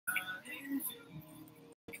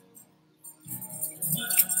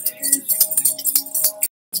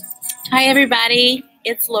Hi, everybody.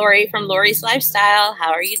 It's Lori from Lori's Lifestyle.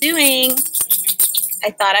 How are you doing?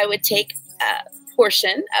 I thought I would take a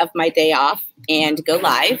portion of my day off and go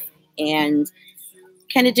live and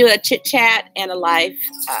kind of do a chit chat and a live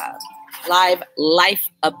life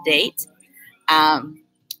update.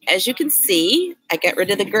 As you can see, I got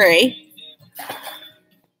rid of the gray,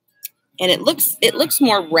 and it looks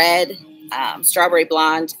more red, strawberry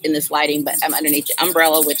blonde in this lighting, but I'm underneath the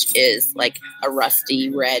umbrella, which is like a rusty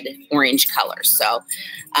red orange color. So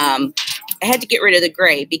I had to get rid of the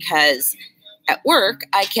gray because at work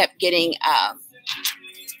I kept getting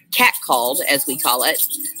catcalled, as we call it,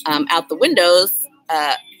 out the windows.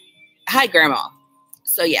 Hi, Grandma.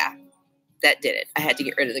 So yeah, that did it. I had to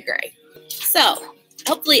get rid of the gray. So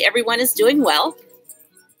hopefully everyone is doing well.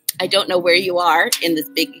 I don't know where you are in this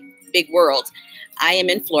big world. I am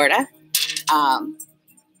in Florida,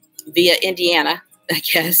 via Indiana, I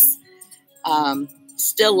guess.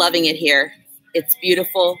 Still loving it here. It's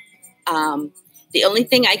beautiful. The only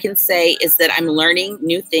thing I can say is that I'm learning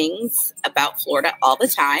new things about Florida all the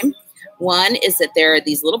time. One is that there are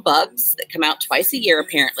these little bugs that come out twice a year,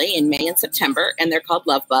 apparently, in May and September, and they're called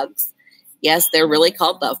love bugs. Yes, they're really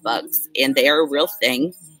called love bugs, and they are a real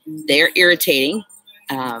thing. They're irritating.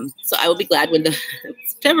 So I will be glad when the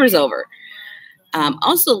September is over.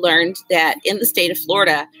 Also learned that in the state of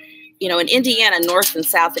Florida, you know, in Indiana, north and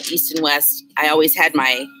south and east and west, I always had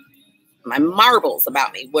my marbles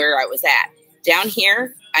about me where I was at. Down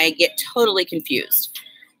here, I get totally confused.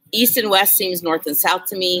 East and west seems north and south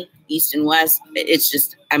to me. East and west, it's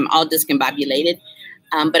just, I'm all discombobulated.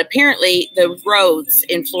 But apparently the roads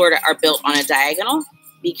in Florida are built on a diagonal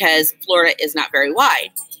because Florida is not very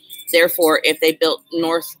wide. Therefore, if they built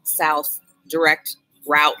north-south direct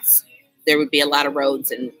routes, there would be a lot of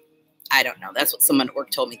roads, and I don't know. That's what someone at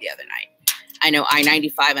work told me the other night. I know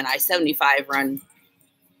I-95 and I-75 run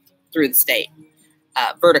through the state,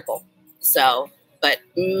 vertical. So, but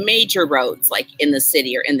major roads, like in the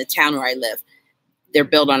city or in the town where I live, they're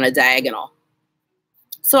built on a diagonal.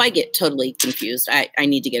 So I get totally confused. I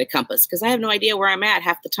need to get a compass because I have no idea where I'm at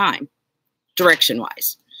half the time,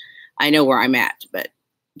 direction-wise. I know where I'm at, but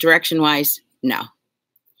direction-wise, no.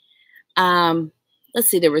 Let's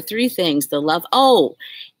see, there were three things. The love. Oh,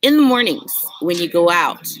 in the mornings when you go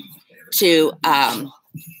out to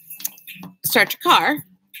start your car,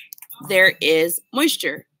 there is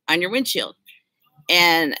moisture on your windshield.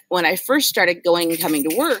 And when I first started going and coming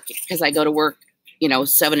to work, because I go to work, you know,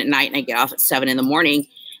 7 at night and I get off at 7 in the morning.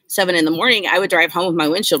 7 in the morning, I would drive home with my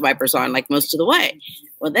windshield wipers on like most of the way.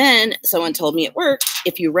 Well, then someone told me at work,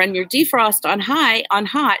 if you run your defrost on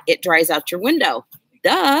hot, it dries out your window.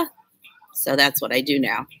 Duh. So that's what I do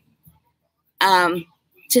now.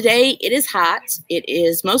 Today it is hot. It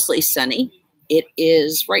is mostly sunny. It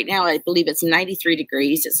is right now, I believe it's 93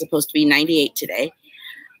 degrees. It's supposed to be 98 today.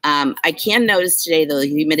 I can notice today, though, the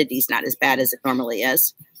humidity is not as bad as it normally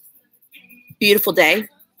is. Beautiful day.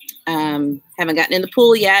 Haven't gotten in the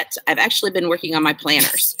pool yet. I've actually been working on my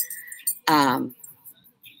planners.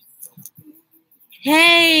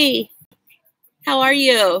 Hey, how are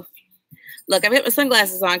you? Look, I've got my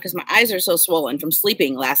sunglasses on because my eyes are so swollen from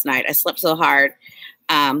sleeping last night. I slept so hard.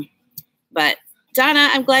 But Donna,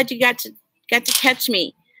 I'm glad you got to catch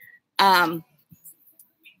me. Not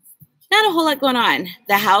a whole lot going on.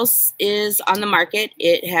 The house is on the market.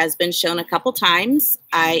 It has been shown a couple times.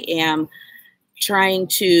 I am trying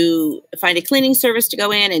to find a cleaning service to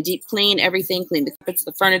go in and deep clean everything, clean the carpets,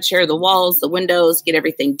 the furniture, the walls, the windows, get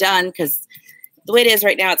everything done. Because the way it is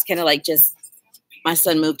right now, it's kind of like just my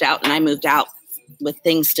son moved out and I moved out with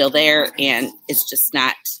things still there, and it's just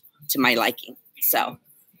not to my liking. So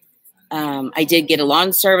I did get a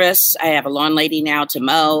lawn service. I have a lawn lady now to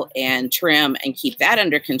mow and trim and keep that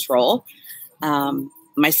under control.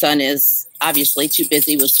 My son is obviously too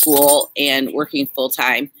busy with school and working full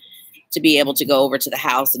time to be able to go over to the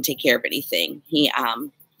house and take care of anything. He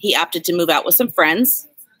opted to move out with some friends.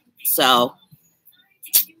 So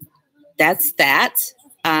that's that.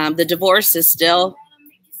 The divorce is still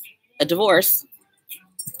a divorce.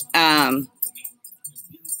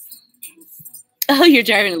 Oh, you're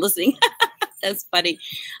driving and listening. That's funny.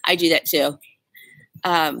 I do that too.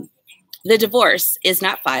 The divorce is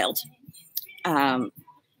not filed. The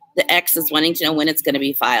ex is wanting to know when it's going to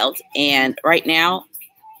be filed. And right now,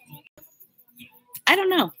 I don't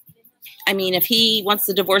know. I mean, if he wants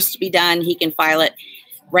the divorce to be done, he can file it.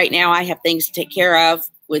 Right now, I have things to take care of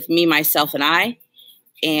with me, myself, and I.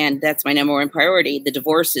 And that's my number one priority. The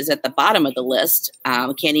divorce is at the bottom of the list.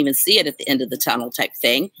 Can't even see it at the end of the tunnel type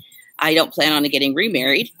thing. I don't plan on getting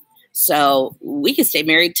remarried. So we can stay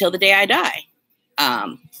married till the day I die.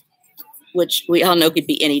 which we all know could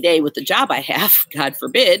be any day with the job I have, God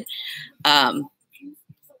forbid.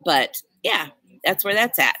 But yeah, that's where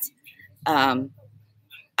that's at.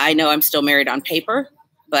 I know I'm still married on paper,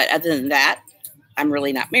 but other than that, I'm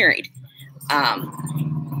really not married.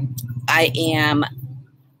 I am,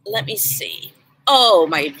 let me see. Oh,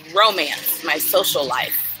 my romance, my social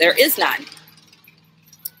life. There is none.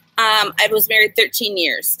 I was married 13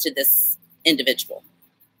 years to this individual.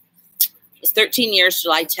 It was 13 years,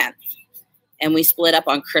 July 10th. And we split up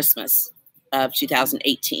on Christmas of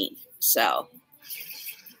 2018. So,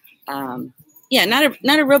 yeah,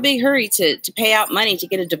 not a real big hurry to pay out money to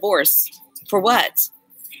get a divorce. For what?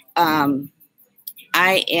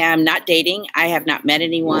 I am not dating. I have not met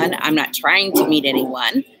anyone. I'm not trying to meet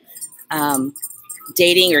anyone.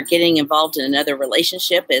 Dating or getting involved in another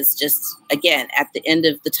relationship is just, again, at the end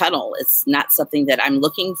of the tunnel. It's not something that I'm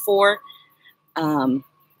looking for.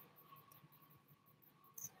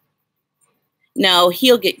 No,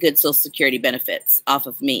 he'll get good Social Security benefits off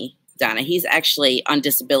of me, Donna. He's actually on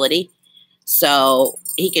disability, so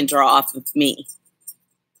he can draw off of me,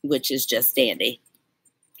 which is just dandy.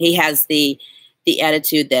 He has the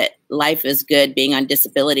attitude that life is good being on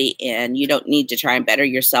disability and you don't need to try and better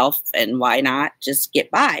yourself, and why not just get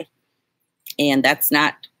by? And that's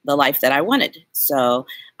not the life that I wanted. So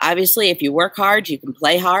obviously, if you work hard, you can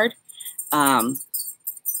play hard. And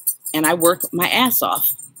I work my ass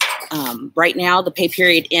off. Right now, the pay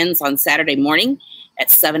period ends on Saturday morning at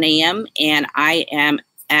 7 a.m. and I am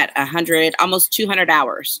at 100, almost 200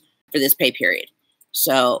 hours for this pay period.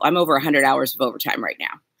 So I'm over 100 hours of overtime right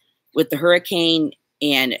now. With the hurricane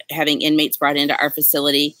and having inmates brought into our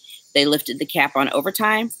facility, they lifted the cap on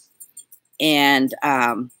overtime. And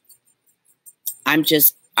I'm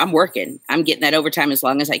working. I'm getting that overtime as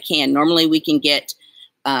long as I can. Normally we can get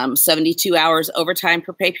 72 hours overtime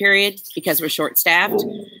per pay period because we're short-staffed.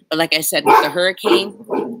 But like I said, with the hurricane,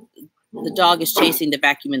 the dog is chasing the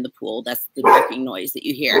vacuum in the pool. That's the barking noise that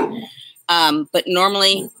you hear. But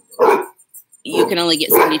normally you can only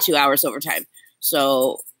get 72 hours overtime.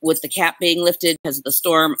 So with the cap being lifted because of the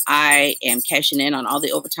storm, I am cashing in on all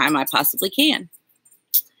the overtime I possibly can.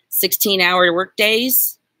 16-hour work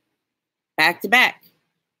days, back to back.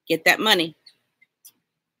 Get that money.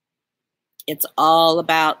 It's all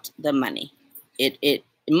about the money.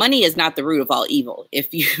 Money is not the root of all evil.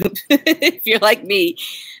 If you're like me,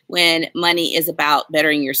 when money is about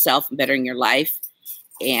bettering yourself and bettering your life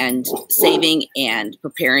and saving and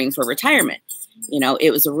preparing for retirement. You know,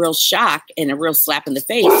 it was a real shock and a real slap in the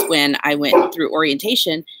face when I went through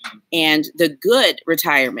orientation and the good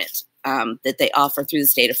retirement that they offer through the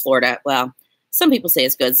state of Florida. Well, some people say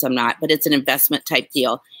it's good, some not, but it's an investment type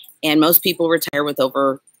deal. And most people retire with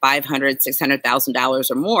over $500,000,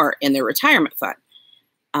 $600,000 or more in their retirement fund.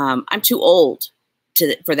 I'm too old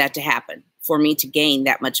for that to happen, for me to gain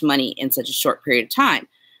that much money in such a short period of time.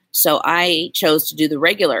 So I chose to do the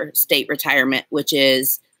regular state retirement, which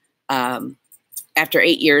is after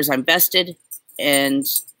 8 years, I'm vested, and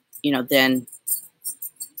then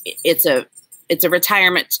it's a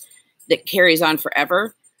retirement that carries on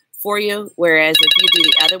forever for you. Whereas if you do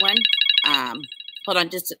the other one, hold on,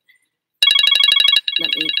 just let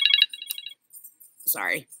me.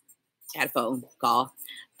 Sorry, had a phone call.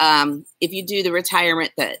 If you do the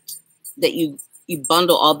retirement that you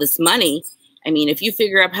bundle all this money, I mean, if you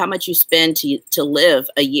figure out how much you spend to live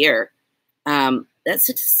a year, that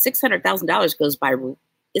 $600,000 goes by.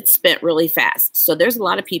 It's spent really fast. So there's a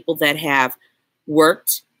lot of people that have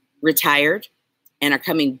worked, retired, and are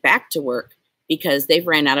coming back to work because they've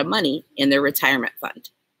ran out of money in their retirement fund.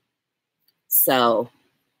 So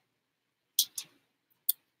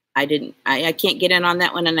I can't get in on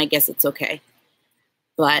that one, and I guess it's okay.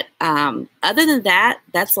 But other than that,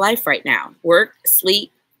 that's life right now. Work,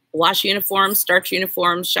 sleep, wash uniforms, starch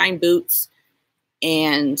uniforms, shine boots,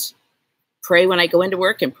 and pray when I go into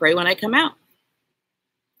work and pray when I come out.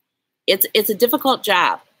 It's a difficult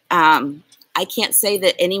job. I can't say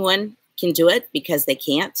that anyone can do it because they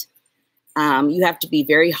can't. You have to be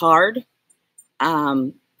very hard.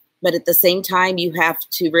 But at the same time, you have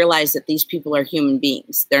to realize that these people are human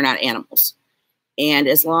beings. They're not animals. And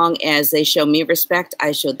as long as they show me respect,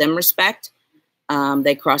 I show them respect.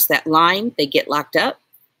 They cross that line, they get locked up.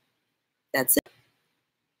 That's it.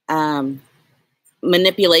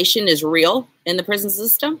 Manipulation is real in the prison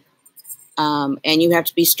system. And you have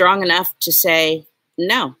to be strong enough to say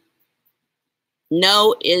no.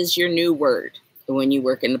 No is your new word when you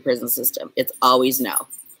work in the prison system. It's always no.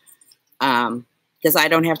 Because I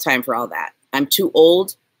don't have time for all that. I'm too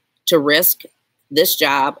old to risk this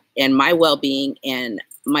job and my well-being and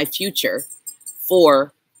my future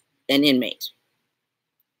for an inmate.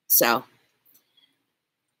 So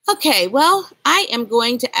Okay, well, I am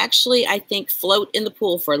going to actually, I think, float in the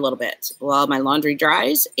pool for a little bit while my laundry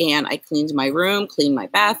dries. And I cleaned my room, cleaned my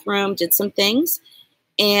bathroom, did some things.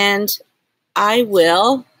 And I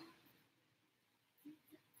was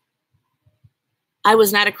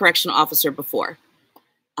not a correctional officer before.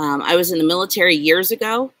 I was in the military years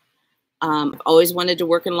ago. I've always wanted to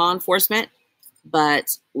work in law enforcement,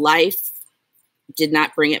 but life did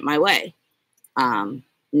not bring it my way.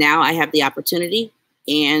 Now I have the opportunity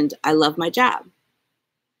and I love my job.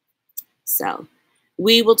 So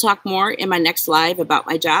we will talk more in my next live about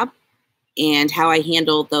my job and how I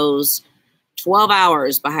handle those 12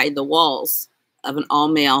 hours behind the walls of an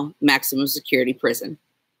all-male maximum security prison.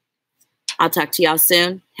 I'll talk to y'all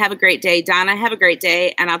soon. Have a great day, Donna. Have a great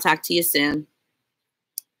day, and I'll talk to you soon.